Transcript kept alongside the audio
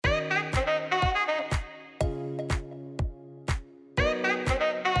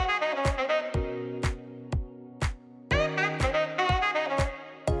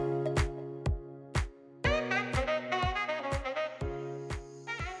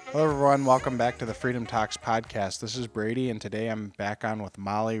Hello, everyone. Welcome back to the Freedom Talks podcast. This is Brady, and today I'm back on with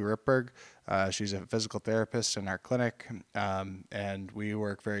Molly Ripberg. She's a physical therapist in our clinic, and we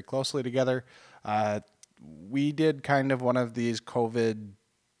work very closely together. Uh, we did kind of one of these COVID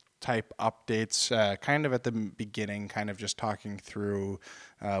type updates, kind of at the beginning, kind of just talking through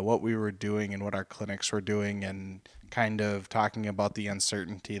what we were doing and what our clinics were doing, and kind of talking about the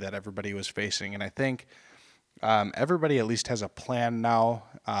uncertainty that everybody was facing. And I think everybody at least has a plan now.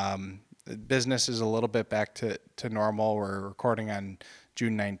 Business is a little bit back to normal. We're recording on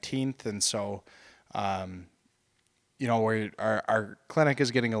June 19th. And so, um, our clinic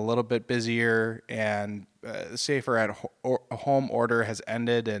is getting a little bit busier, and safer at home order has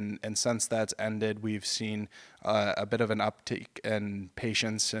ended. And since that's ended, we've seen a bit of an uptick in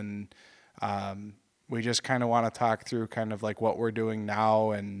patients. And we just kind of want to talk through kind of like what we're doing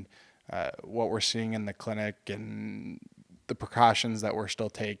now, and what we're seeing in the clinic, and the precautions that we're still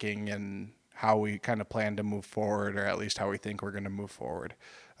taking, and how we kind of plan to move forward, or at least how we think we're going to move forward.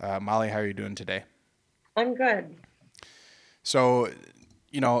 Molly, how are you doing today? I'm good. So,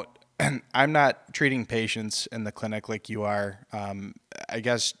 you know, I'm not treating patients in the clinic like you are. I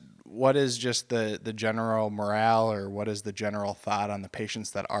guess, what is just the general morale, or what is the general thought on the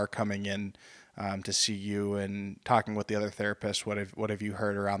patients that are coming in to see you, and talking with the other therapists? What have you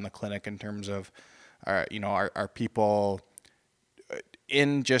heard around the clinic in terms of, are people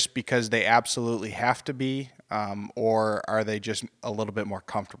in just because they absolutely have to be, or are they just a little bit more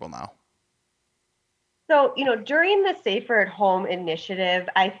comfortable now? So, during the Safer at Home initiative,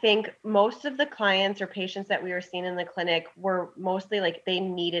 I think most of the clients or patients that we were seeing in the clinic were mostly like they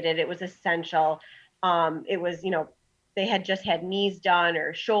needed it. It was essential. It was, they had just had knees done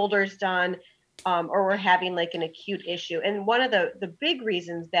or shoulders done, or were having like an acute issue. And one of the big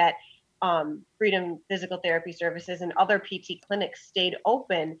reasons that Freedom Physical Therapy Services and other PT clinics stayed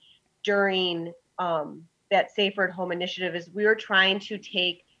open during that Safer at Home initiative is we were trying to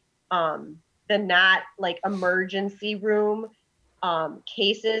take the not like emergency room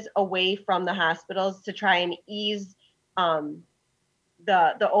cases away from the hospitals to try and ease um,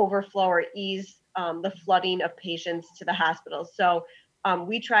 the overflow or ease the flooding of patients to the hospitals. So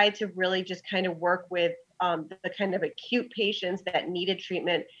we tried to really just kind of work with the kind of acute patients that needed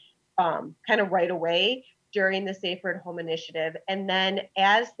treatment kind of right away during the Safer at Home initiative. And then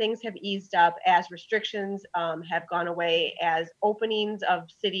as things have eased up, as restrictions have gone away, as openings of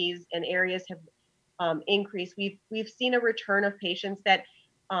cities and areas have increased, we've seen a return of patients that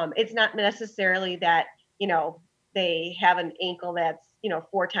it's not necessarily that they have an ankle that's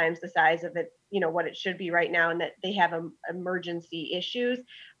four times the size of it what it should be right now, and that they have emergency issues.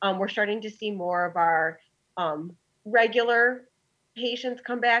 We're starting to see more of our regular patients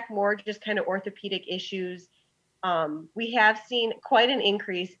come back, more just kind of orthopedic issues. We have seen quite an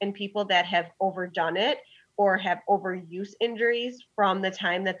increase in people that have overdone it or have overuse injuries from the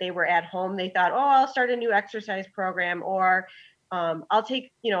time that they were at home. They thought, oh, I'll start a new exercise program, or I'll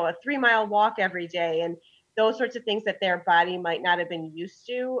take, a 3 mile walk every day. And those sorts of things that their body might not have been used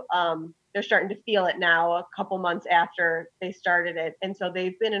to. They're starting to feel it now a couple months after they started it. And so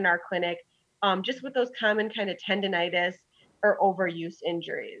they've been in our clinic just with those common kind of tendonitis or overuse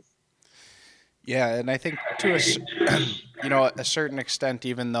injuries. Yeah, and I think a certain extent,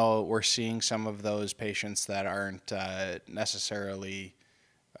 even though we're seeing some of those patients that aren't necessarily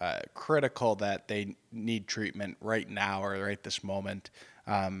critical that they need treatment right now or right this moment,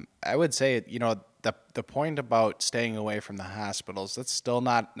 I would say, the point about staying away from the hospitals, that's still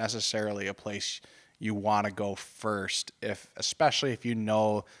not necessarily a place you want to go first, if especially if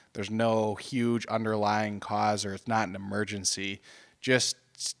there's no huge underlying cause, or it's not an emergency, just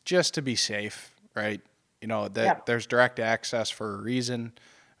just to be safe, right? That Yep. there's direct access for a reason.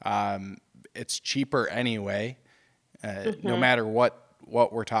 Um, it's cheaper anyway, no Hmm. matter what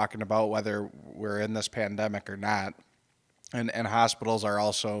we're talking about, whether we're in this pandemic or not. And hospitals are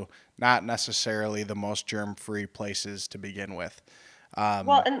also not necessarily the most germ-free places to begin with.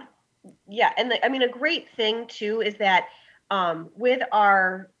 Well, Um, and yeah, and I mean, a great thing too is that with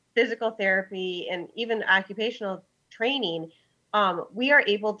our physical therapy and even occupational training, we are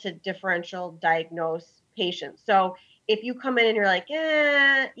able to differential diagnose patients. So if you come in and you're like,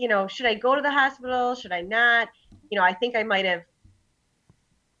 should I go to the hospital? Should I not? I think I might have.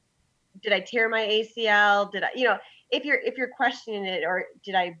 Did I tear my ACL? Did I? If you're questioning it, or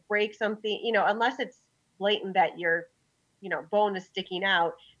did I break something? Unless it's blatant that your bone is sticking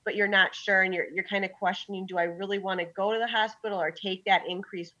out, but you're not sure, and you're kind of questioning, do I really want to go to the hospital or take that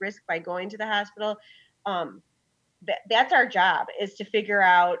increased risk by going to the hospital? um, that's our job, is to figure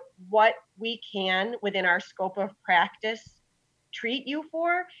out what we can within our scope of practice treat you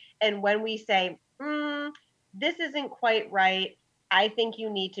for. And when we say, this isn't quite right, I think you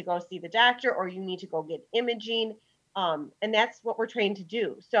need to go see the doctor or you need to go get imaging. And that's what we're trained to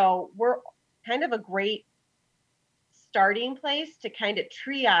do. So we're kind of a great starting place to kind of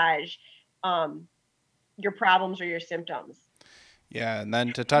triage um, your problems or your symptoms. Yeah, and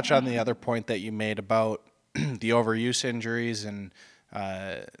then to touch on the other point that you made about the overuse injuries and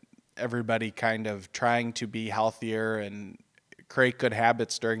uh, everybody kind of trying to be healthier and create good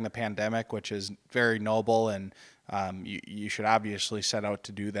habits during the pandemic, which is very noble, and you should obviously set out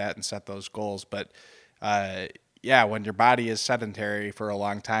to do that and set those goals. But uh, yeah, when your body is sedentary for a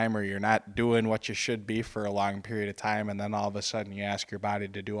long time or you're not doing what you should be for a long period of time, and then all of a sudden you ask your body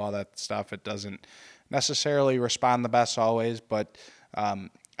to do all that stuff, it doesn't necessarily respond the best always. But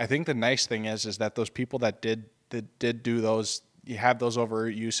I think the nice thing is that those people that did do those, you have those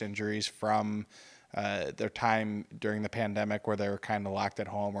overuse injuries from their time during the pandemic where they were kind of locked at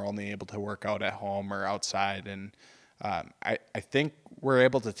home or only able to work out at home or outside. And I think we're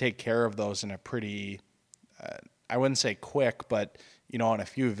able to take care of those in a pretty, I wouldn't say quick, but in a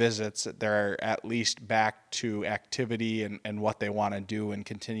few visits, they're at least back to activity and what they want to do and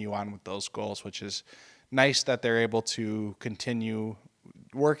continue on with those goals, which is nice that they're able to continue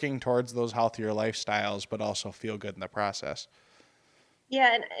working towards those healthier lifestyles, but also feel good in the process.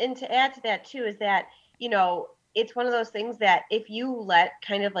 Yeah, and to add to that too is that, it's one of those things that if you let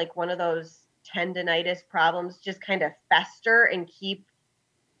kind of like one of those tendonitis problems just kind of fester and keep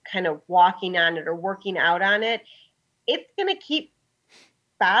kind of walking on it or working out on it, it's going to keep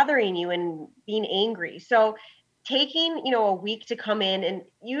bothering you and being angry. So taking, a week to come in, and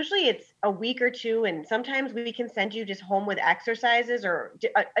usually it's a week or two, and sometimes we can send you just home with exercises or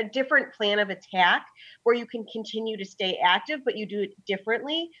a different plan of attack where you can continue to stay active, but you do it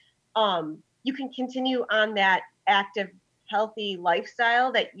differently. You can continue on that active, healthy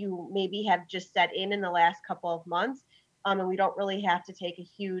lifestyle that you maybe have just set in the last couple of months. And we don't really have to take a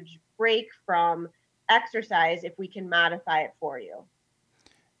huge break from exercise if we can modify it for you.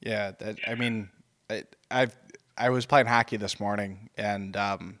 Yeah, I mean, I was playing hockey this morning, and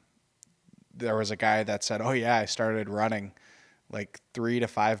there was a guy that said, "Oh yeah, I started running like 3 to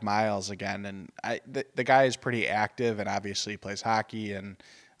 5 miles again." And the guy is pretty active, and obviously plays hockey, and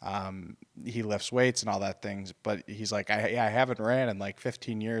he lifts weights and all that things. But he's like, I haven't ran in like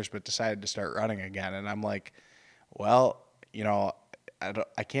 15 years, but decided to start running again." And I'm like, well,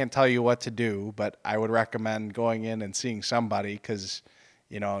 I can't tell you what to do, but I would recommend going in and seeing somebody because,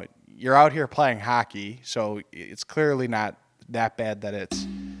 you're out here playing hockey, so it's clearly not that bad that it's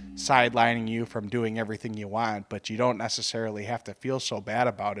sidelining you from doing everything you want, but you don't necessarily have to feel so bad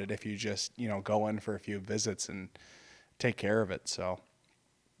about it if you just, go in for a few visits and take care of it. So,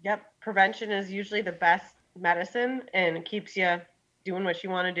 Yep, prevention is usually the best medicine and it keeps you doing what you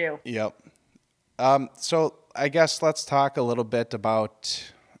want to do. yep. So I guess let's talk a little bit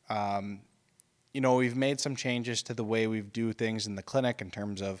about, we've made some changes to the way we do things in the clinic in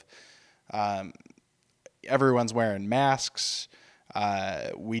terms of everyone's wearing masks.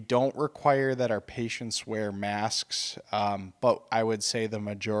 We don't require that our patients wear masks, but I would say the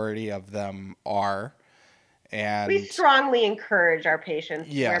majority of them are. We And strongly encourage our patients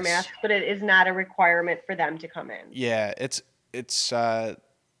to wear yes, masks, but it is not a requirement for them to come in. yeah, it's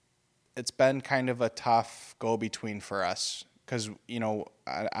been kind of a tough go between for us because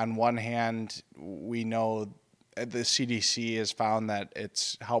on one hand we know the CDC has found that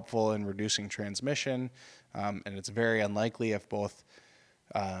it's helpful in reducing transmission, and it's very unlikely if both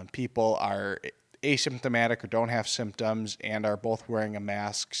people are asymptomatic or don't have symptoms and are both wearing a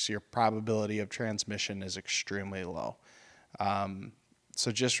mask, so your probability of transmission is extremely low.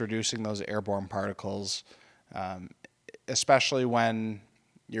 So just reducing those airborne particles, especially when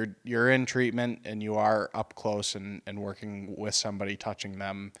you're in treatment and you are up close and working with somebody, touching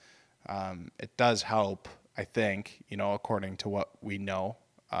them, it does help, I think, according to what we know.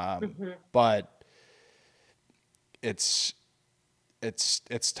 Hmm. But it's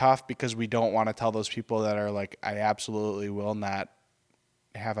it's tough because we don't want to tell those people that are like, I absolutely will not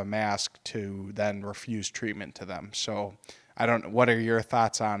have a mask, to then refuse treatment to them. So I don't. What are your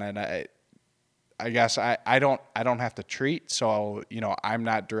thoughts on it? I guess I don't have to treat, so I'm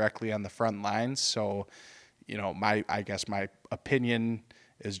not directly on the front lines. So I guess my opinion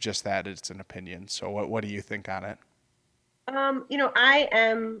is just that it's an opinion. So what do you think on it? I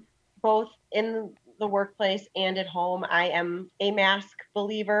am both in the workplace and at home. I am a mask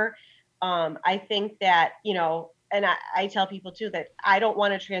believer. I think that, and I tell people too that I don't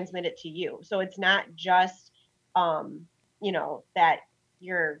want to transmit it to you. So it's not just, that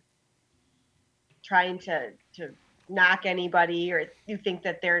you're trying to knock anybody or you think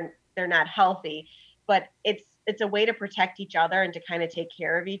that they're not healthy, but it's a way to protect each other and to kind of take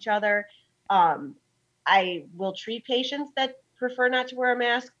care of each other. um, I will treat patients that prefer not to wear a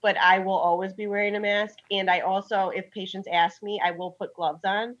mask, but I will always be wearing a mask. And I also, if patients ask me, I will put gloves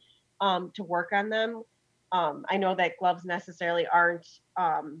on to work on them. I know that gloves necessarily aren't,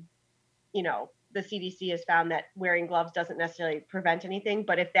 the CDC has found that wearing gloves doesn't necessarily prevent anything,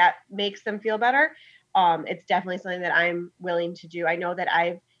 but if that makes them feel better, it's definitely something that I'm willing to do. I know that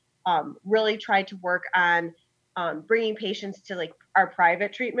I've really tried to work on bringing patients to like our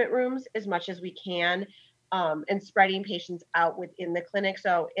private treatment rooms as much as we can, and spreading patients out within the clinic.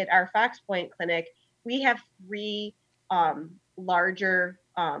 So at our Fox Point clinic, we have three larger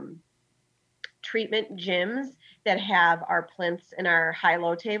treatment gyms that have our plinths and our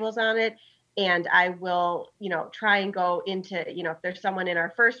high-low tables on it. And I will, try and go into, if there's someone in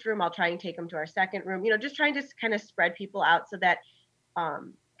our first room, I'll try and take them to our second room, just trying to kind of spread people out so that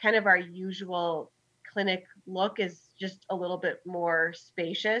kind of our usual clinic look is just a little bit more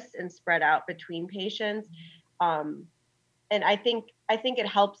spacious and spread out between patients. Um, and I think it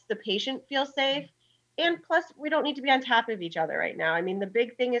helps the patient feel safe. And plus, we don't need to be on top of each other right now. I mean, the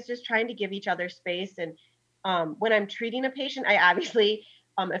big thing is just trying to give each other space. And when I'm treating a patient, I obviously,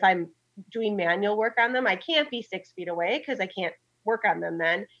 if I'm doing manual work on them, I can't be 6 feet away because I can't work on them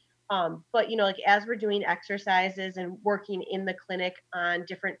then. But like as we're doing exercises and working in the clinic on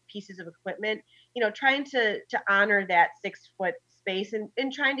different pieces of equipment, trying to honor that 6 foot space,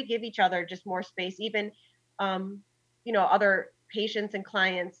 and trying to give each other just more space, even um, other patients and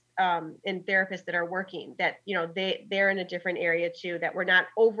clients, and therapists that are working, that they're in a different area too, that we're not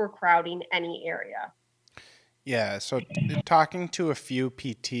overcrowding any area. Yeah, so talking to a few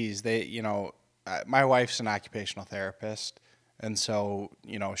PTs, my wife's an occupational therapist, and so,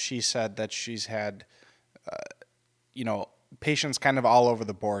 she said that she's had, you know, patients kind of all over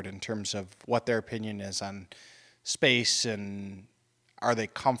the board in terms of what their opinion is on space and are they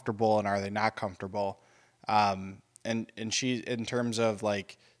comfortable and are they not comfortable. And she, in terms of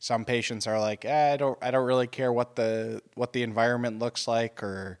like, some patients are like, I don't really care what the environment looks like,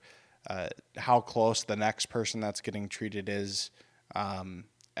 or how close the next person that's getting treated is.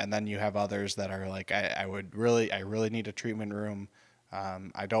 And then you have others that are like, I really need a treatment room.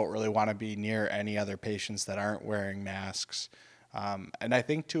 I don't really want to be near any other patients that aren't wearing masks. And I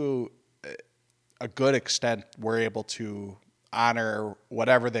think to a good extent, we're able to honor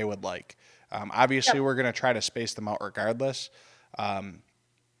whatever they would like. Obviously, Yep. we're going to try to space them out regardless,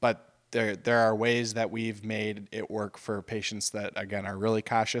 but there are ways that we've made it work for patients that, again, are really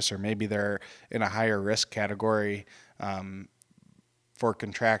cautious, or maybe they're in a higher risk category for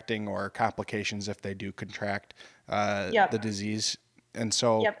contracting or complications if they do contract the Yep. disease. And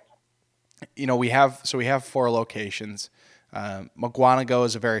so, Yep. we have 4 locations. McGuanago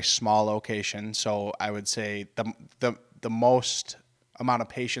is a very small location, so I would say the most amount of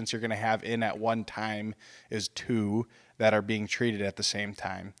patients you're going to have in at one time is 2 that are being treated at the same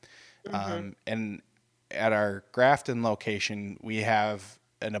time. Hmm. And at our Grafton location, we have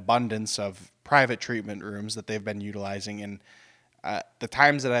an abundance of private treatment rooms that they've been utilizing. And the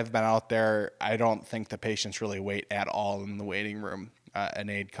times that I've been out there, I don't think the patients really wait at all in the waiting room. An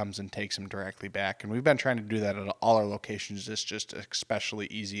aide comes and takes them directly back. And we've been trying to do that at all our locations. It's just especially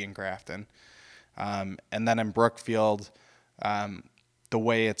easy in Grafton. And then in Brookfield, the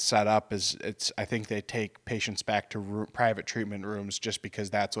way it's set up is, I think they take patients back to private treatment rooms just because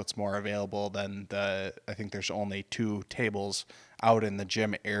that's what's more available than I think there's only 2 tables out in the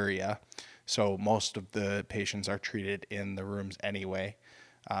gym area. So most of the patients are treated in the rooms anyway,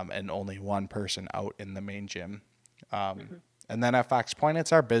 and only one person out in the main gym. Hmm. And then at Fox Point,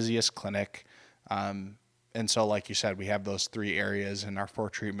 it's our busiest clinic. And so, like you said, we have those 3 areas in our 4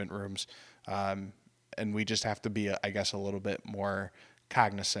 treatment rooms. And we just have to be, I guess, a little bit more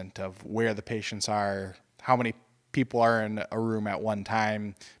cognizant of where the patients are, how many people are in a room at one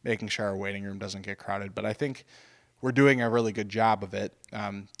time, making sure our waiting room doesn't get crowded. But I think we're doing a really good job of it,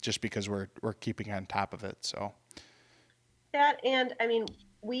 just because we're keeping on top of it. So That, and I mean,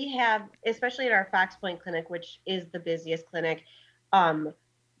 we have, especially at our Fox Point clinic, which is the busiest clinic. Um,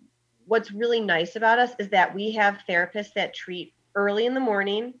 what's really nice about us is that we have therapists that treat early in the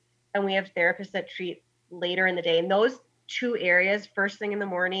morning, and we have therapists that treat later in the day. And those 2 areas, first thing in the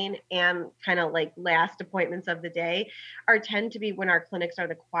morning and kind of like last appointments of the day, are tend to be when our clinics are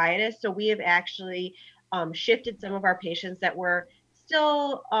the quietest. So we have actually shifted some of our patients that were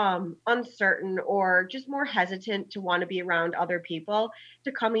still uncertain or just more hesitant to want to be around other people,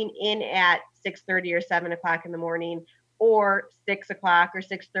 to coming in at 6:30 or 7 o'clock in the morning, or 6 o'clock or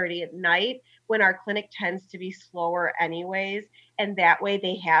 6:30 at night when our clinic tends to be slower anyways. And that way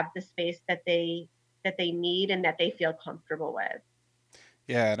they have the space that they need and that they feel comfortable with.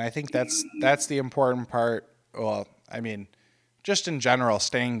 Yeah, and I think that's the important part. Well, I mean, just in general,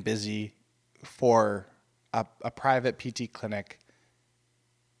 staying busy for a private PT clinic.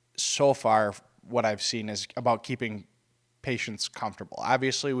 So far, what I've seen is about keeping patients comfortable.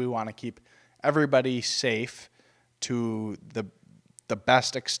 Obviously, we want to keep everybody safe to the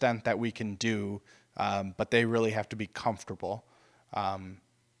best extent that we can do, but they really have to be comfortable.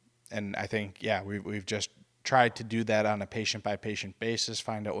 And I think, yeah, we've just tried to do that on a patient by patient basis,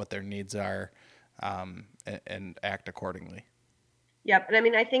 find out what their needs are, and act accordingly. Yep. And I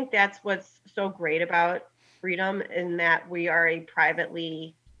mean, I think that's what's so great about Freedom in that we are a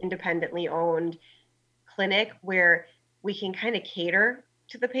privately, independently owned clinic where we can kind of cater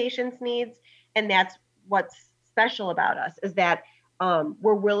to the patient's needs. And that's what's special about us is that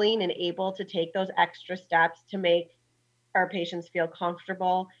we're willing and able to take those extra steps to make our patients feel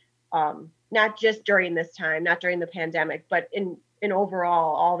comfortable, not just during this time, not during the pandemic, but in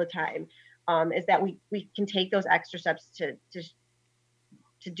overall all the time. Is that we can take those extra steps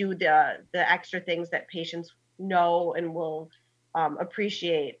to do the extra things that patients know and will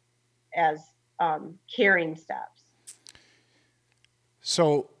appreciate as caring steps.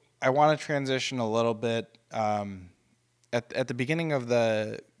 So I want to transition a little bit. At the beginning of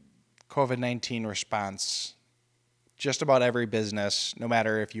the COVID-19 response, just about every business, no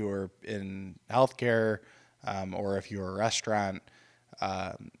matter if you were in healthcare or if you were a restaurant,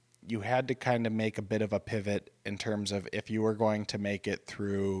 you had to kind of make a bit of a pivot in terms of if you were going to make it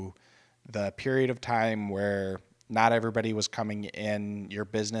through the period of time where not everybody was coming in, your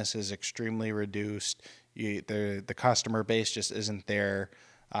business is extremely reduced, the customer base just isn't there.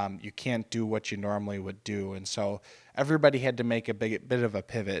 You can't do what you normally would do. And so everybody had to make a bit of a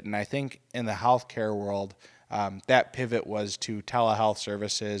pivot. And I think in the healthcare world, that pivot was to telehealth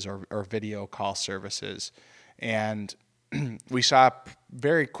services or video call services. And we saw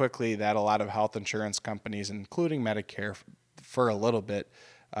very quickly that a lot of health insurance companies, including Medicare for a little bit,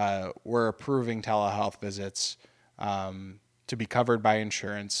 were approving telehealth visits to be covered by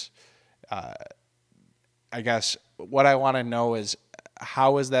insurance. I guess what I want to know is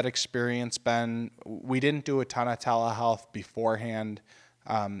how has that experience been? We didn't do a ton of telehealth beforehand.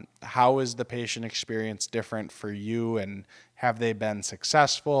 How is the patient experience different for you, and have they been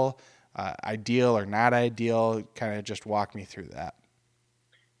successful, ideal or not ideal? Kind of just walk me through that.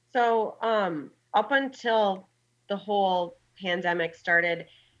 So up until the whole pandemic started,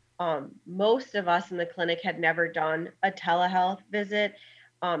 most of us in the clinic had never done a telehealth visit,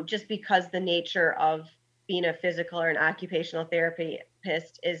 just because the nature of being a physical or an occupational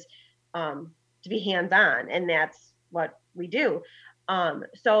therapist is to be hands-on, and that's what we do.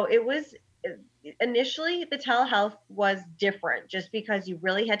 So it was initially the telehealth was different, just because you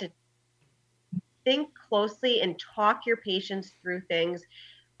really had to think closely and talk your patients through things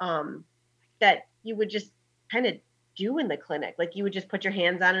um, that you would just kind of do in the clinic. Like you would just put your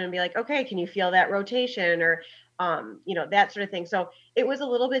hands on them and be like, okay, can you feel that rotation or, that sort of thing. So it was a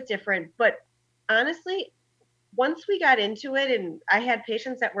little bit different. But honestly, once we got into it, and I had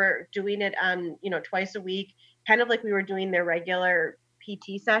patients that were doing it on, twice a week, kind of like we were doing their regular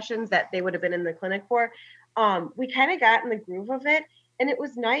PT sessions that they would have been in the clinic for. We kind of got in the groove of it, and it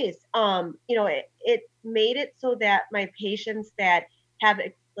was nice. It made it so that my patients that have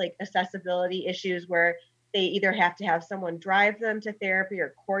like accessibility issues where they either have to have someone drive them to therapy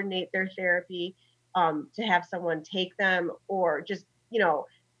or coordinate their therapy, to have someone take them, or just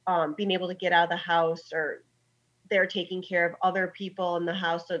being able to get out of the house, or they're taking care of other people in the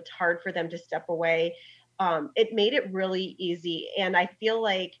house, so it's hard for them to step away. It made it really easy, and I feel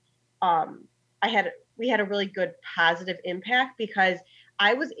like um, I had we had a really good positive impact because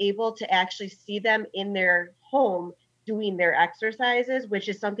I was able to actually see them in their home doing their exercises, which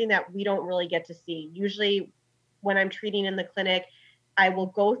is something that we don't really get to see. Usually, when I'm treating in the clinic, I will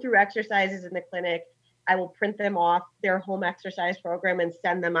go through exercises in the clinic. I will print them off their home exercise program and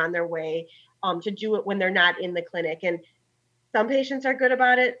send them on their way, to do it when they're not in the clinic. And some patients are good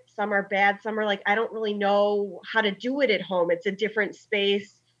about it, some are bad, some are like, I don't really know how to do it at home. It's a different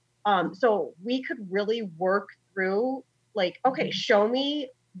space. So we could really work through, like, okay, show me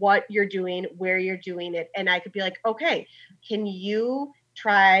what you're doing, where you're doing it. And I could be like, okay, can you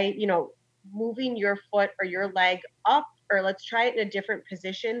try, moving your foot or your leg up, or let's try it in a different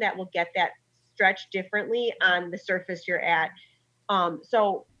position that will get that stretch differently on the surface you're at.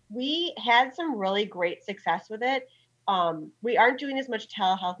 So we had some really great success with it. We aren't doing as much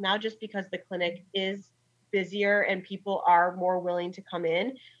telehealth now just because the clinic is busier and people are more willing to come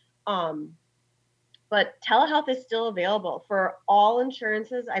in. Um, but telehealth is still available for all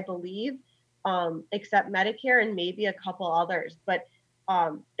insurances, I believe, except Medicare and maybe a couple others. But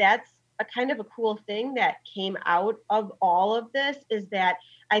that's a kind of a cool thing that came out of all of this, is that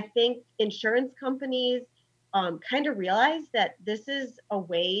I think insurance companies kind of realize that this is a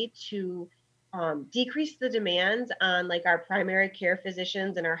way to decrease the demands on like our primary care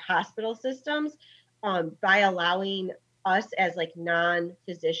physicians and our hospital systems, by allowing us as like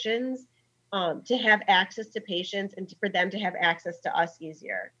non-physicians to have access to patients and for them to have access to us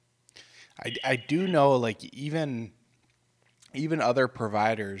easier. I do know, like, even other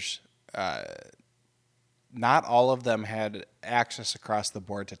providers, uh, not all of them had access across the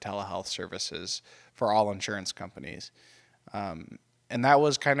board to telehealth services for all insurance companies. And that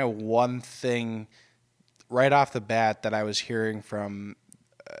was kind of one thing right off the bat that I was hearing from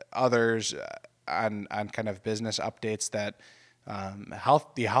others on kind of business updates, that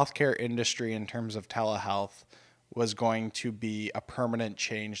the healthcare industry in terms of telehealth was going to be a permanent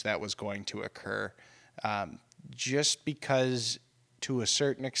change that was going to occur. Um, just because, to a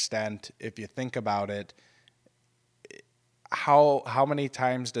certain extent, if you think about it, how many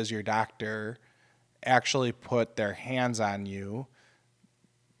times does your doctor actually put their hands on you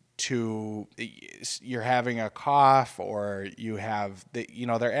to, you're having a cough, or you have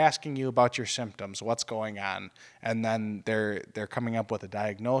they're asking you about your symptoms, what's going on, and then they're coming up with a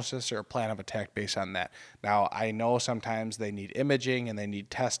diagnosis or a plan of attack based on that. Now, I know sometimes they need imaging and they need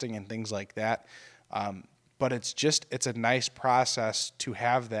testing and things like that, but it's a nice process to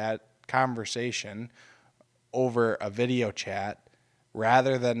have that conversation over a video chat,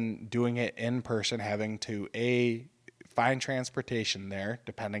 rather than doing it in person, having to find transportation there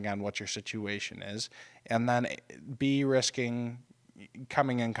depending on what your situation is, and then B, risking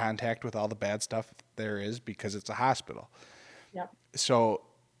coming in contact with all the bad stuff there is because it's a hospital. Yep. So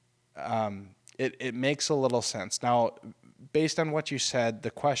it makes a little sense. Now, based on what you said,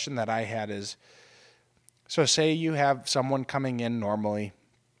 the question that I had is, so say you have someone coming in normally,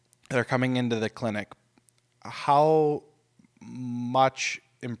 they're coming into the clinic, how much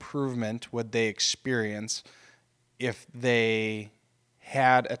improvement would they experience if they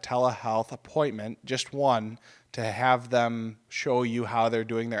had a telehealth appointment, just one, to have them show you how they're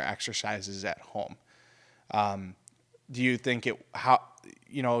doing their exercises at home? Do you think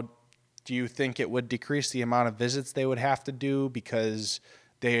do you think it would decrease the amount of visits they would have to do because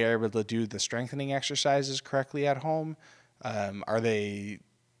they are able to do the strengthening exercises correctly at home? Are they,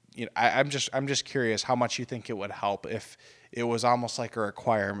 I'm just curious how much you think it would help if it was almost like a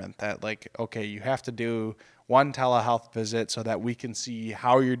requirement that, like, okay, you have to do one telehealth visit so that we can see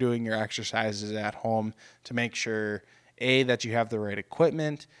how you're doing your exercises at home, to make sure, A, that you have the right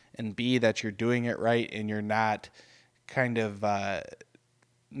equipment, and B, that you're doing it right and you're not kind of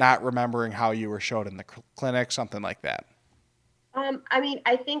not remembering how you were showed in the clinic, something like that. I mean,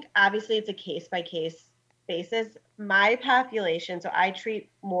 I think obviously it's a case by case basis. My population, so I treat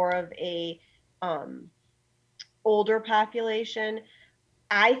more of a um, older population.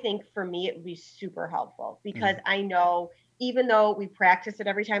 I think for me it would be super helpful because Mm. I know, even though we practice it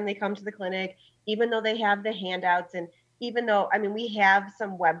every time they come to the clinic, even though they have the handouts, and even though, I mean, we have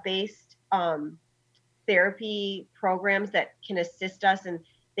some web based therapy programs that can assist us, and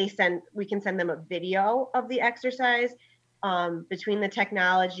we can send them a video of the exercise. Between the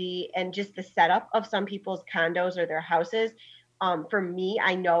technology and just the setup of some people's condos or their houses, for me,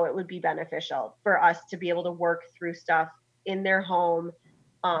 I know it would be beneficial for us to be able to work through stuff in their home.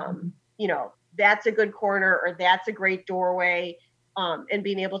 That's a good corner, or that's a great doorway, and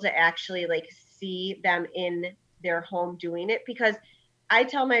being able to actually like see them in their home doing it. Because I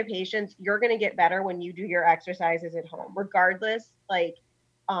tell my patients, you're going to get better when you do your exercises at home, regardless, like,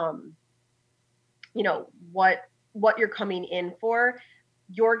 um, you know, what you're coming in for.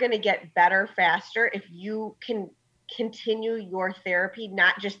 You're going to get better faster if you can continue your therapy,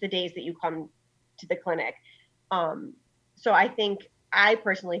 not just the days that you come to the clinic. Um, so I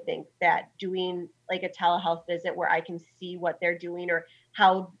personally think that doing like a telehealth visit where I can see what they're doing, or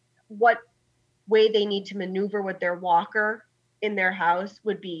what way they need to maneuver with their walker in their house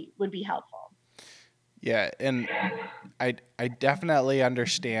would be helpful. Yeah, and I definitely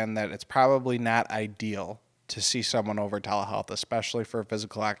understand that it's probably not ideal to see someone over telehealth, especially for a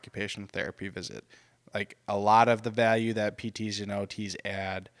physical occupational therapy visit. Like, a lot of the value that PTs and OTs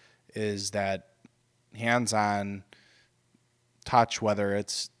add is that hands-on touch, whether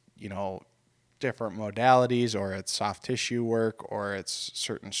it's, different modalities, or it's soft tissue work, or it's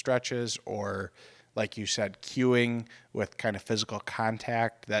certain stretches, or, like you said, cueing with kind of physical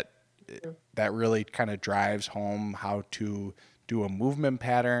contact that Mm. that really kind of drives home how to do a movement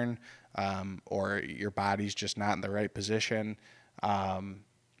pattern, or your body's just not in the right position. Um,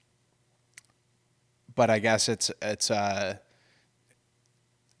 but I guess it's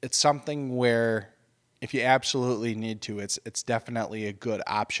something where if you absolutely need to, it's definitely a good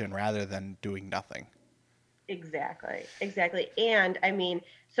option rather than doing nothing. Exactly. Exactly. And I mean,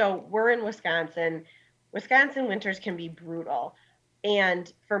 so we're in Wisconsin. Wisconsin winters can be brutal.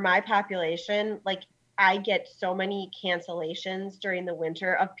 And for my population, like I get so many cancellations during the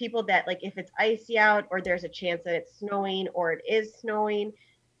winter of people that like if it's icy out or there's a chance that it's snowing or it is snowing,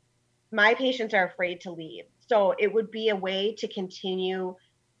 my patients are afraid to leave. So it would be a way to continue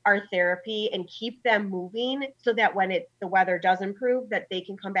our therapy and keep them moving so that when the weather does improve that they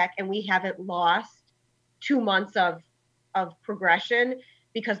can come back and we haven't lost 2 months of progression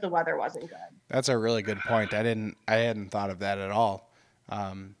because the weather wasn't good. That's a really good point. I hadn't thought of that at all.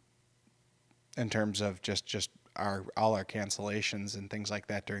 Um, in terms of just our all our cancellations and things like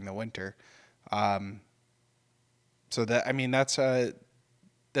that during the winter. Um, so that I mean that's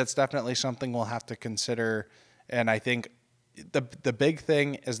definitely something we'll have to consider. And I think the big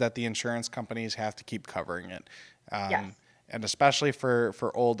thing is that the insurance companies have to keep covering it. Yes. Um, and especially for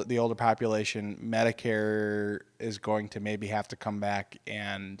the older population, Medicare is going to maybe have to come back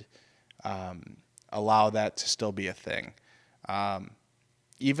and um, allow that to still be a thing. Um,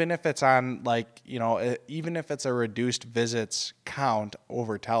 Even if it's on even if it's a reduced visits count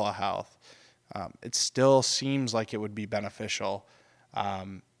over telehealth, it still seems like it would be beneficial.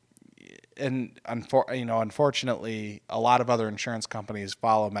 Um, unfortunately, a lot of other insurance companies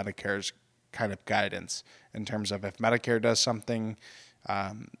follow Medicare's kind of guidance in terms of if Medicare does something,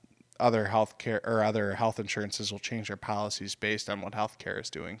 um, other healthcare or other health insurances will change their policies based on what healthcare is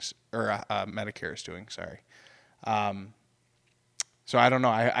doing or Medicare is doing. Sorry. So I don't know.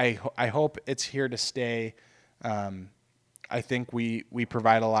 I hope it's here to stay. Um, I think we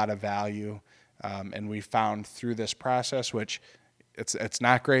provide a lot of value, and we found through this process, which it's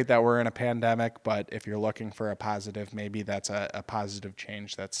not great that we're in a pandemic, but if you're looking for a positive, maybe that's a positive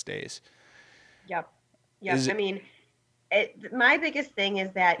change that stays. Yep. Yep. Is I mean, my biggest thing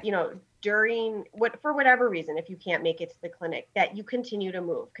is that, during what for whatever reason, if you can't make it to the clinic, that you continue to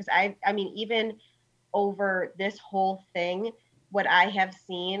move. Because I mean, even over this whole thing, what I have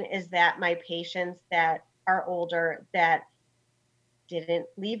seen is that my patients that are older that didn't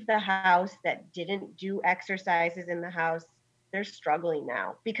leave the house, that didn't do exercises in the house, they're struggling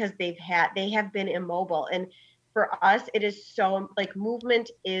now because they have been immobile. And for us, it is so like movement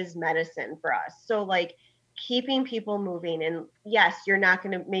is medicine for us. So like keeping people moving and yes, you're not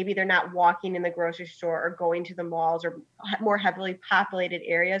going to maybe they're not walking in the grocery store or going to the malls or more heavily populated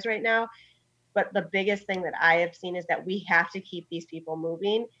areas right now, but the biggest thing that I have seen is that we have to keep these people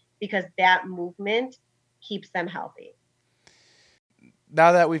moving because that movement keeps them healthy.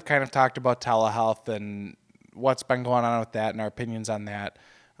 Now that we've kind of talked about telehealth and what's been going on with that and our opinions on that,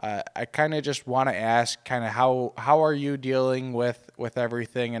 I kind of just want to ask, kind of how are you dealing with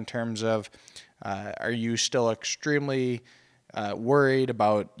everything in terms of, are you still extremely worried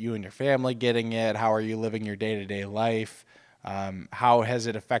about you and your family getting it? How are you living your day to day life? How has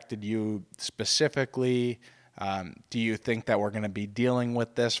it affected you specifically? Do you think that we're going to be dealing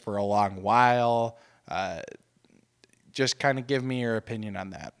with this for a long while? Uh, just kind of give me your opinion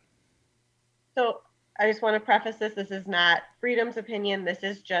on that. So I just want to preface this. This is not Freedom's opinion. This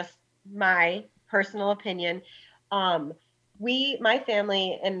is just my personal opinion. Um, my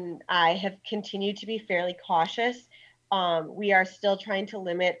family and I have continued to be fairly cautious. We are still trying to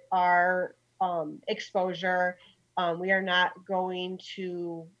limit our exposure. We are not going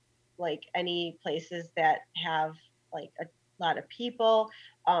to like any places that have like a lot of people.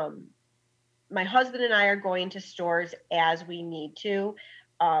 Um, my husband and I are going to stores as we need to,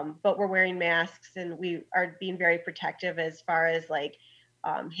 but we're wearing masks and we are being very protective as far as like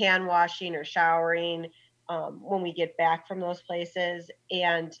hand washing or showering when we get back from those places.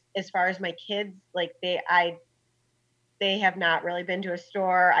 And as far as my kids, like they have not really been to a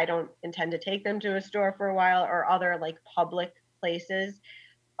store. I don't intend to take them to a store for a while or other like public places,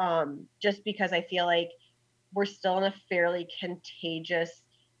 just because I feel like we're still in a fairly contagious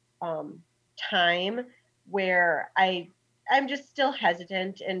um, time where I'm just still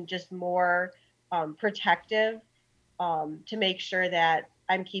hesitant and just more protective to make sure that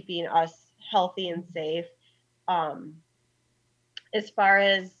I'm keeping us healthy and safe. Um, as far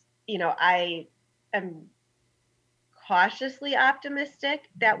as I am cautiously optimistic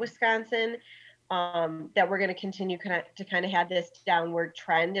that Wisconsin that we're going to continue to kind of have this downward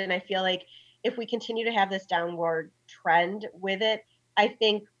trend, and I feel like if we continue to have this downward trend with it, I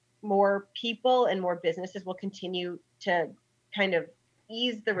think more people and more businesses will continue to kind of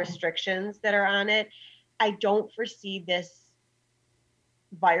ease the restrictions that are on it. I don't foresee this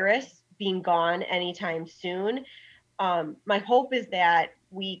virus being gone anytime soon. My hope is that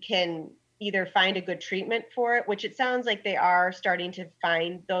we can either find a good treatment for it, which it sounds like they are starting to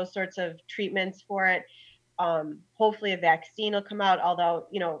find those sorts of treatments for it. Hopefully, a vaccine will come out, although,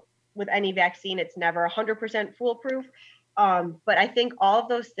 with any vaccine, it's never 100% foolproof. But I think all of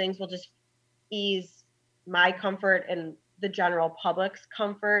those things will just ease my comfort and the general public's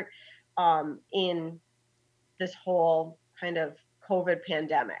comfort in this whole kind of COVID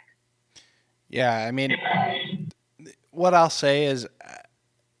pandemic. Yeah, I mean, what I'll say is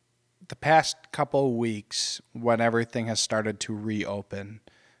the past couple of weeks when everything has started to reopen,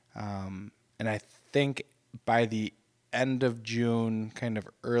 and I think by the end of June, kind of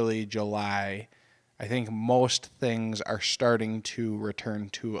early July, I think most things are starting to return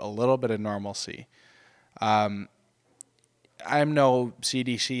to a little bit of normalcy. I'm no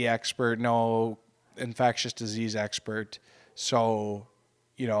CDC expert, no infectious disease expert, so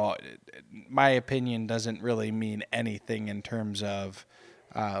my opinion doesn't really mean anything in terms of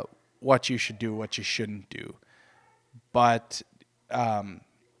uh, what you should do, what you shouldn't do. But at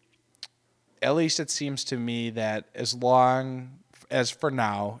least it seems to me that as long as for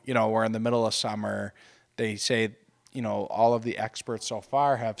now, we're in the middle of summer, they say, all of the experts so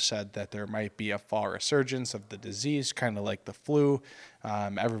far have said that there might be a fall resurgence of the disease, kind of like the flu.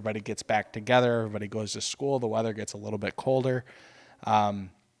 Everybody gets back together, everybody goes to school, the weather gets a little bit colder.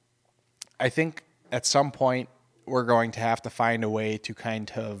 I think at some point we're going to have to find a way to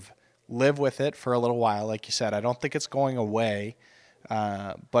kind of live with it for a little while. Like you said, I don't think it's going away.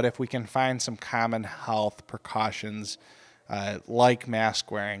 But if we can find some common health precautions, like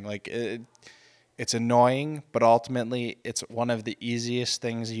mask wearing, it's annoying, but ultimately it's one of the easiest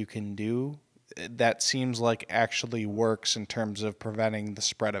things you can do that seems like actually works in terms of preventing the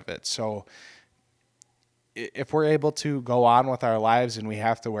spread of it. So if we're able to go on with our lives and we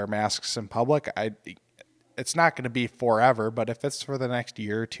have to wear masks in public, it's not going to be forever, but if it's for the next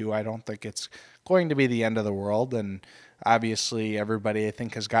year or two, I don't think it's going to be the end of the world. And obviously, everybody, I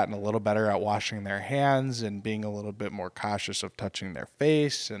think, has gotten a little better at washing their hands and being a little bit more cautious of touching their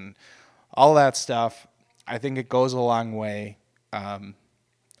face and all that stuff. I think it goes a long way.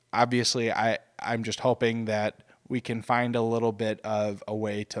 Obviously, I'm just hoping that we can find a little bit of a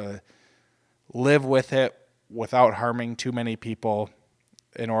way to live with it without harming too many people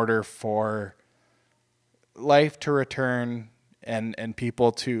in order for life to return and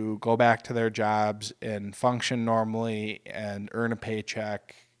people to go back to their jobs and function normally and earn a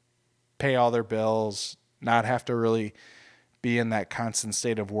paycheck, pay all their bills, not have to really be in that constant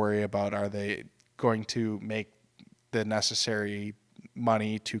state of worry about are they going to make the necessary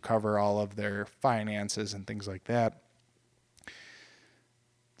money to cover all of their finances and things like that.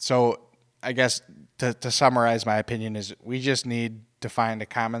 So I guess to summarize my opinion is we just need to find a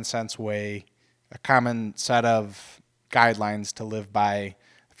common sense way, a common set of guidelines to live by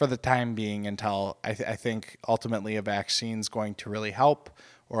for the time being until I think ultimately a vaccine is going to really help,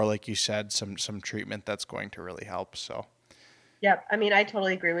 or like you said, some treatment that's going to really help. So Yep. I mean, I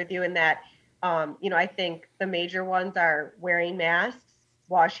totally agree with you in that. I think the major ones are wearing masks,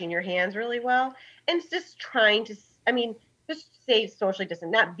 washing your hands really well, and just trying to, I mean, just stay socially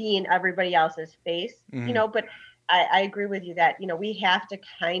distant, not be in everybody else's face, mm-hmm. but I agree with you that, we have to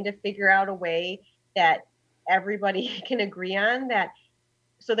kind of figure out a way that everybody can agree on that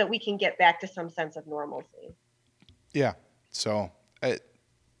so that we can get back to some sense of normalcy. Yeah. So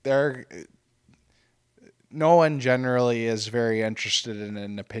there, no one generally is very interested in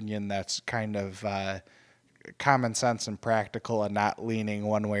an opinion that's kind of common sense and practical and not leaning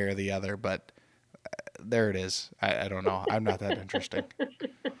one way or the other. But there it is. I don't know. I'm not that interesting.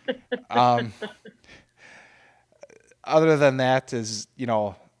 Other than that,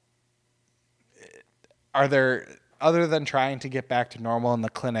 are there, other than trying to get back to normal in the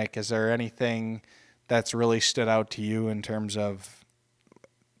clinic, is there anything that's really stood out to you in terms of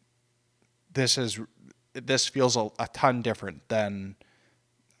this feels a ton different than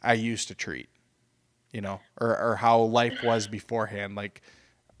I used to treat, or how life was beforehand? Like,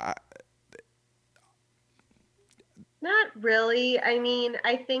 Not really. I mean,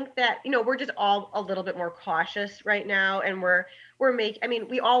 I think that, we're just all a little bit more cautious right now, and I mean,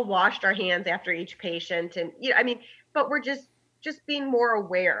 we all washed our hands after each patient, and I mean, but we're just being more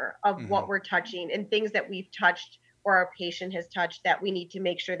aware of mm-hmm. what we're touching and things that we've touched or our patient has touched that we need to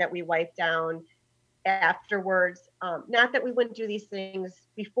make sure that we wipe down afterwards. Not that we wouldn't do these things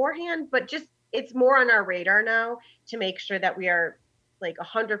beforehand, but just it's more on our radar now to make sure that we are like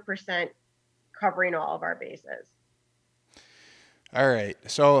 100% covering all of our bases. All right.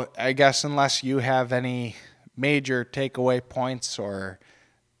 So I guess unless you have any major takeaway points or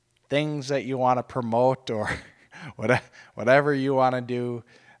things that you want to promote or whatever you want to do,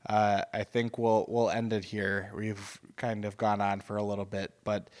 I think we'll end it here. We've kind of gone on for a little bit,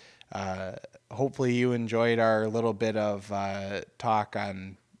 but hopefully you enjoyed our little bit of talk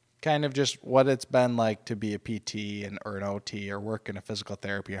on kind of just what it's been like to be a PT or an OT or work in a physical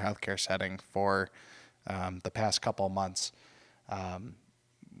therapy or healthcare setting for the past couple of months.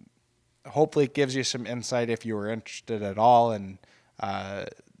 Hopefully it gives you some insight if you were interested at all. And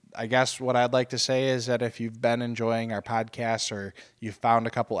I guess what I'd like to say is that if you've been enjoying our podcast or you've found a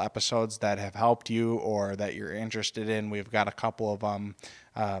couple episodes that have helped you or that you're interested in, we've got a couple of them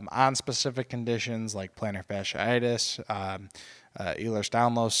on specific conditions like plantar fasciitis,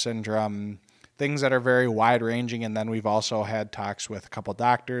 Ehlers-Danlos syndrome, things that are very wide-ranging. And then we've also had talks with a couple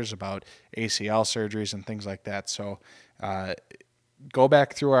doctors about ACL surgeries and things like that. So go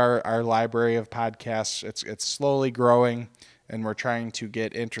back through our library of podcasts. It's slowly growing, and we're trying to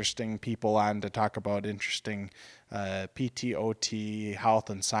get interesting people on to talk about interesting PT, OT, health,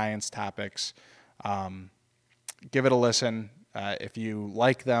 and science topics. Give it a listen. If you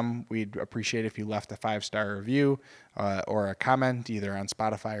like them, we'd appreciate if you left a 5-star review or a comment either on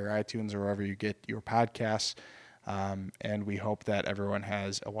Spotify or iTunes or wherever you get your podcasts. And we hope that everyone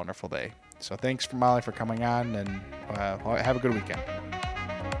has a wonderful day. So thanks for Molly for coming on, and have a good weekend.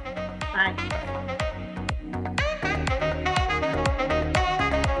 Bye.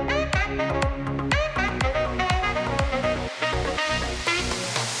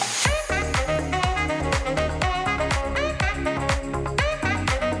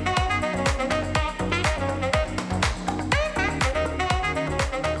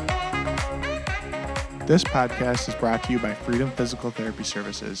 This podcast is brought to you by Freedom Physical Therapy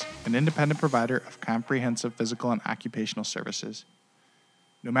Services, an independent provider of comprehensive physical and occupational services.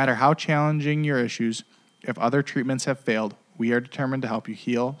 No matter how challenging your issues, if other treatments have failed, we are determined to help you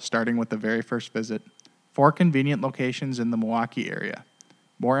heal, starting with the very first visit. 4 convenient locations in the Milwaukee area.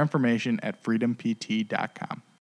 More information at freedompt.com.